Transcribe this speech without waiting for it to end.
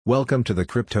Welcome to the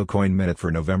Crypto Coin Minute for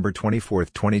November 24,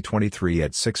 2023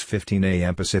 at 6:15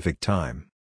 a.m. Pacific Time.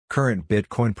 Current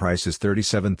Bitcoin price is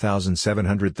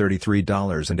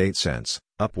 $37,733.08,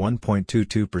 up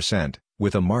 1.22%,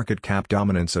 with a market cap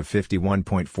dominance of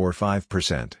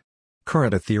 51.45%.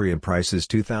 Current Ethereum price is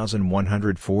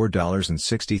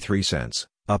 $2,104.63,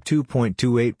 up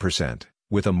 2.28%,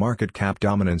 with a market cap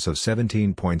dominance of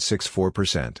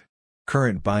 17.64%.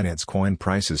 Current Binance Coin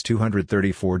price is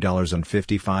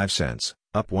 $234.55,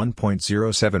 up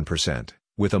 1.07%,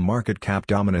 with a market cap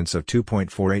dominance of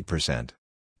 2.48%.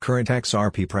 Current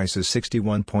XRP price is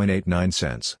 61.89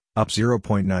 cents, up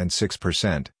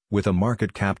 0.96%, with a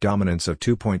market cap dominance of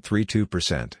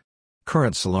 2.32%.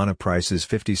 Current Solana price is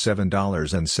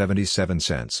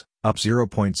 $57.77, up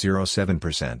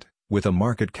 0.07%, with a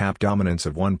market cap dominance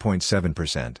of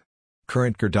 1.7%.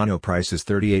 Current Cardano price is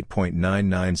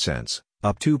 38.99 cents,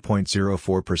 up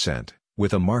 2.04%,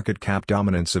 with a market cap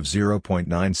dominance of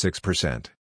 0.96%.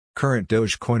 Current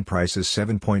Dogecoin price is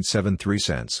 7.73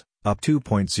 cents, up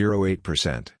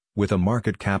 2.08%, with a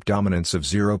market cap dominance of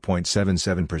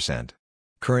 0.77%.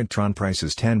 Current Tron price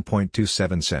is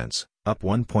 10.27 cents, up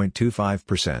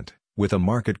 1.25%, with a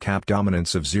market cap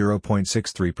dominance of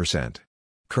 0.63%.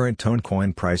 Current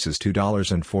Tonecoin price is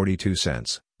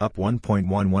 $2.42, up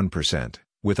 1.11%,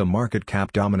 with a market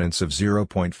cap dominance of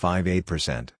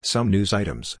 0.58%. Some news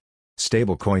items.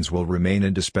 Stablecoins will remain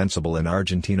indispensable in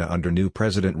Argentina under new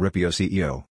President Ripio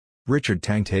CEO. Richard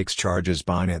Tang takes charge as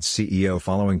Binance CEO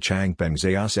following Changpeng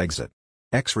Zhang's exit.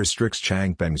 X restricts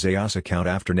Changpeng Zhang's account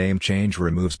after name change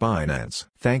removes Binance.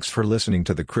 Thanks for listening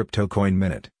to the Crypto Coin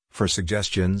Minute. For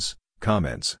suggestions,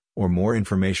 comments, or more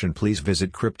information, please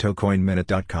visit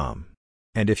CryptoCoinMinute.com.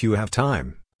 And if you have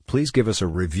time, please give us a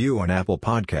review on Apple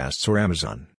Podcasts or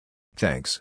Amazon. Thanks.